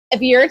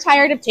If you're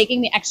tired of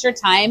taking the extra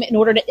time in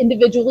order to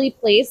individually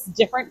place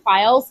different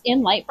files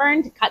in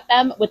Lightburn to cut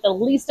them with the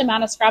least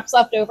amount of scraps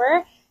left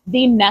over,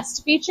 the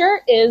nest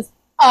feature is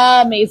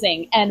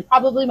amazing and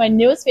probably my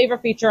newest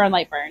favorite feature on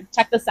Lightburn.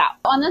 Check this out.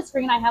 On this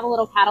screen, I have a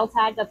little cattle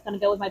tag that's going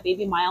to go with my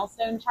baby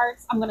milestone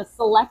charts. I'm going to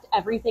select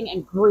everything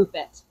and group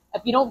it.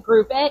 If you don't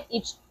group it,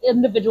 each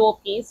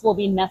individual piece will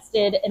be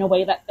nested in a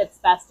way that fits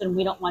best, and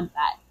we don't want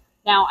that.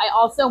 Now, I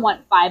also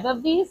want 5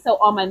 of these, so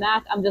on my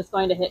Mac, I'm just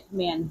going to hit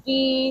Command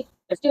D.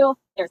 There's 2,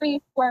 there's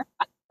 3, 4,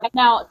 5.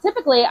 Now,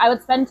 typically, I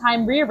would spend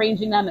time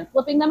rearranging them and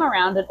flipping them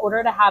around in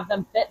order to have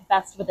them fit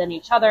best within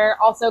each other,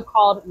 also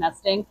called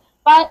nesting,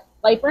 but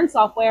Lightburn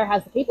Software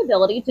has the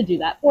capability to do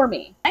that for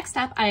me. Next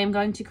up, I am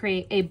going to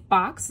create a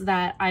box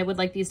that I would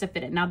like these to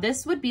fit in. Now,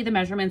 this would be the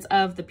measurements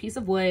of the piece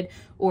of wood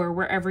or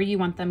wherever you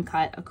want them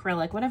cut,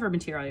 acrylic, whatever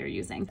material you're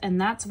using. And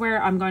that's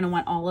where I'm going to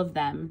want all of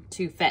them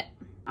to fit.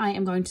 I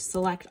am going to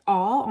select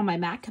all on my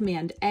Mac,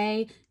 Command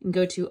A, and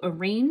go to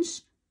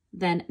Arrange,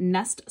 then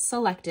Nest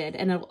Selected,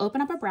 and it'll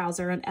open up a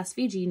browser on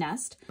SVG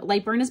Nest.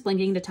 Lightburn is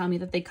blinking to tell me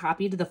that they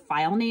copied the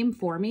file name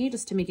for me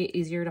just to make it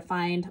easier to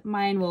find.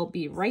 Mine will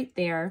be right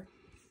there.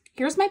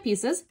 Here's my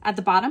pieces. At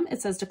the bottom,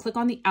 it says to click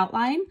on the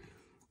outline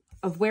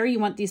of where you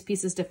want these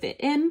pieces to fit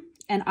in,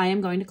 and I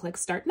am going to click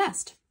Start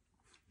Nest.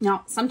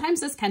 Now,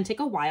 sometimes this can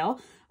take a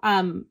while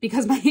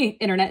because my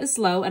internet is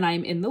slow and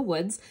I'm in the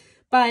woods,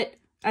 but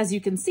as you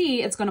can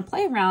see, it's going to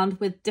play around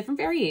with different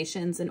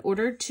variations in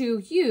order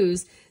to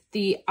use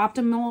the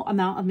optimal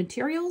amount of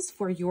materials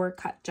for your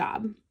cut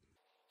job.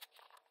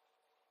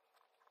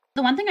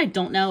 The one thing I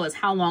don't know is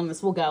how long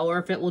this will go or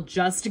if it will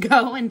just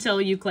go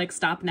until you click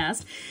Stop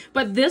Nest.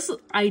 But this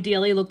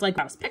ideally looked like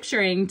what I was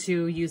picturing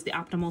to use the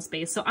optimal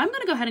space. So I'm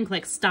going to go ahead and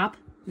click Stop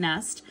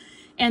Nest.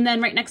 And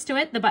then right next to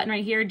it, the button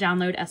right here,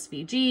 Download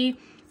SVG,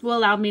 will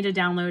allow me to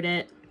download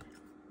it.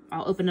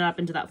 I'll open it up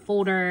into that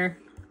folder.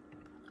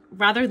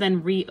 Rather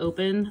than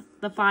reopen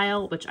the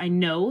file, which I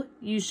know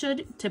you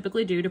should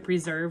typically do to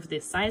preserve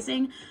the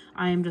sizing,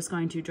 I am just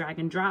going to drag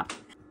and drop.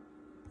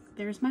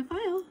 There's my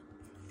file,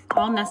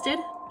 all nested.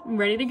 I'm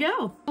ready to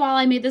go. While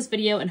I made this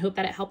video and hope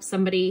that it helps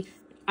somebody,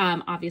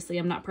 obviously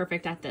I'm not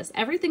perfect at this.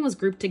 Everything was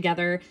grouped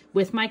together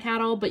with my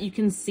cattle, but you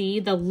can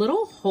see the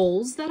little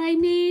holes that I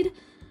made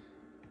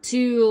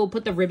to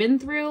put the ribbon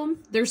through.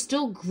 They're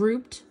still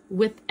grouped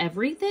with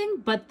everything,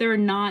 but they're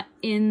not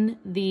in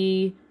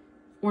the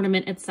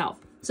ornament itself.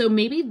 So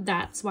maybe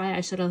that's why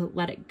I should have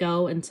let it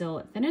go until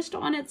it finished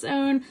on its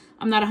own.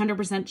 I'm not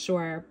 100%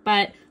 sure,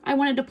 but I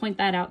wanted to point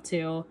that out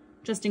too,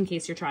 just in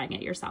case you're trying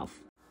it yourself.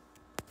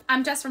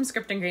 I'm Jess from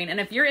Script and Green, and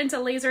if you're into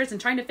lasers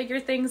and trying to figure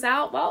things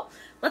out, well,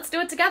 let's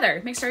do it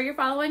together. Make sure you're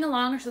following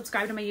along or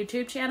subscribe to my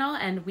YouTube channel,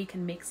 and we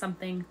can make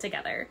something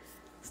together.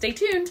 Stay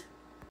tuned.